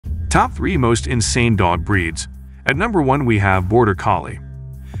Top 3 most insane dog breeds. At number 1 we have Border Collie.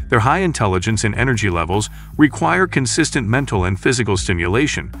 Their high intelligence and energy levels require consistent mental and physical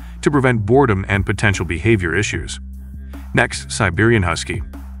stimulation to prevent boredom and potential behavior issues. Next, Siberian Husky.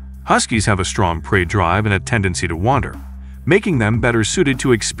 Huskies have a strong prey drive and a tendency to wander, making them better suited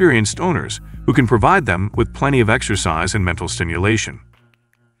to experienced owners who can provide them with plenty of exercise and mental stimulation.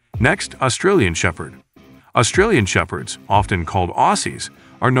 Next, Australian Shepherd. Australian Shepherds, often called Aussies,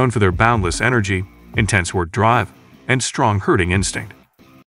 are known for their boundless energy, intense work drive, and strong herding instinct.